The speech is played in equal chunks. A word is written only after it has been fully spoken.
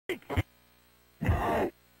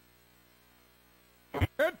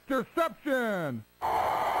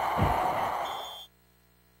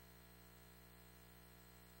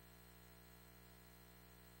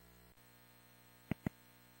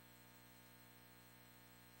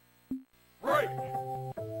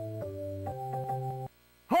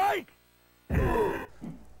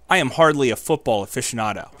I am hardly a football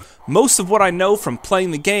aficionado. Most of what I know from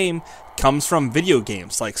playing the game comes from video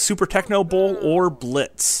games like Super Techno Bowl or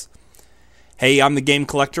Blitz. Hey, I'm the Game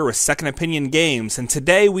Collector with Second Opinion Games, and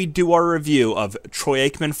today we do our review of Troy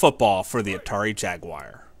Aikman football for the Atari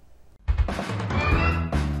Jaguar.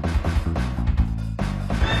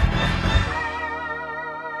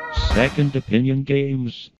 Second Opinion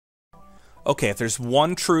Games. Okay, if there's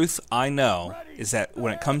one truth I know, is that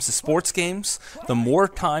when it comes to sports games, the more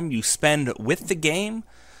time you spend with the game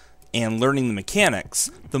and learning the mechanics,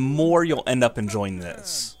 the more you'll end up enjoying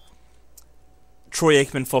this. Troy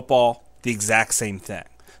Aikman football, the exact same thing.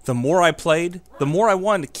 The more I played, the more I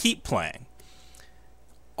wanted to keep playing.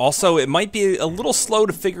 Also, it might be a little slow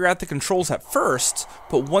to figure out the controls at first,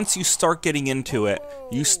 but once you start getting into it,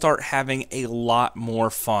 you start having a lot more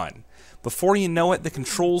fun. Before you know it, the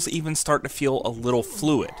controls even start to feel a little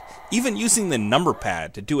fluid. Even using the number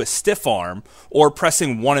pad to do a stiff arm, or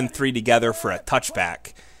pressing 1 and 3 together for a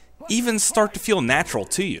touchback, even start to feel natural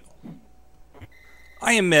to you.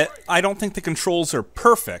 I admit, I don't think the controls are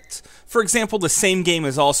perfect. For example, the same game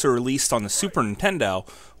is also released on the Super Nintendo,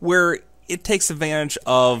 where it takes advantage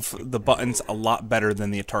of the buttons a lot better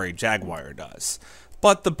than the Atari Jaguar does.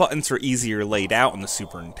 But the buttons are easier laid out on the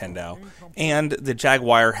Super Nintendo, and the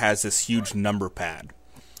Jaguar has this huge number pad.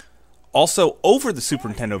 Also, over the Super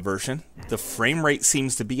Nintendo version, the frame rate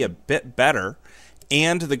seems to be a bit better,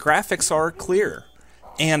 and the graphics are clearer.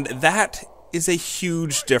 And that is a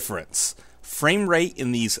huge difference. Frame rate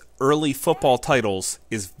in these early football titles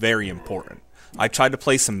is very important. I tried to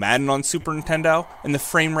play some Madden on Super Nintendo, and the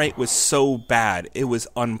frame rate was so bad it was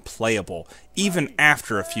unplayable, even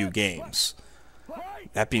after a few games.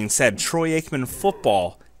 That being said, Troy Aikman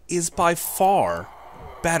football is by far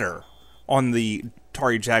better on the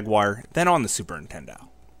Atari Jaguar than on the Super Nintendo.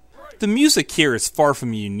 The music here is far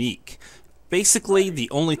from unique. Basically, the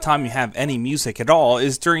only time you have any music at all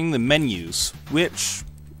is during the menus, which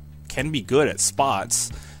can be good at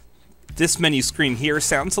spots. This menu screen here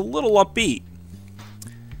sounds a little upbeat.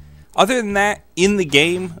 Other than that, in the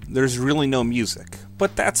game, there's really no music.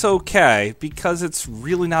 But that's okay, because it's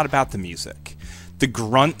really not about the music. The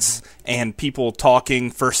grunts and people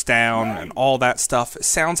talking first down and all that stuff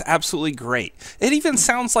sounds absolutely great. It even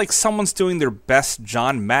sounds like someone's doing their best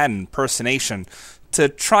John Madden impersonation to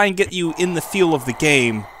try and get you in the feel of the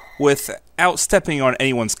game without stepping on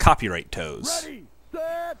anyone's copyright toes.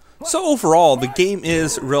 So overall, the game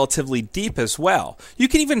is relatively deep as well. You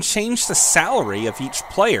can even change the salary of each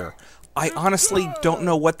player. I honestly don't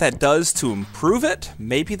know what that does to improve it.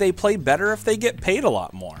 Maybe they play better if they get paid a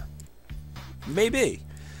lot more. Maybe.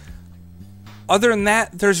 Other than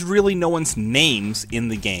that, there's really no one's names in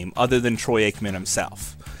the game other than Troy Aikman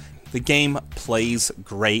himself. The game plays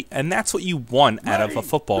great, and that's what you want out of a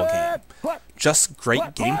football game. Just great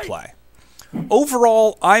gameplay.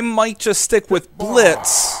 Overall, I might just stick with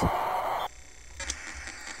Blitz.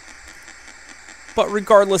 But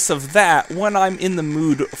regardless of that, when I'm in the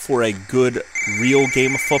mood for a good, real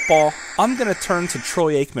game of football, I'm going to turn to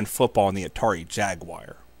Troy Aikman football on the Atari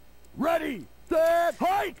Jaguar. Ready, set,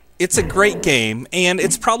 hike! It's a great game, and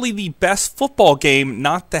it's probably the best football game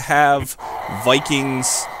not to have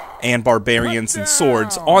Vikings and barbarians and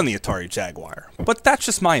swords on the Atari Jaguar. But that's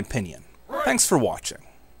just my opinion. Thanks for watching.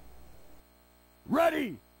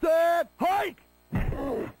 Ready, set, hike!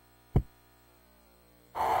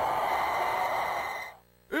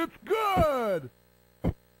 It's good!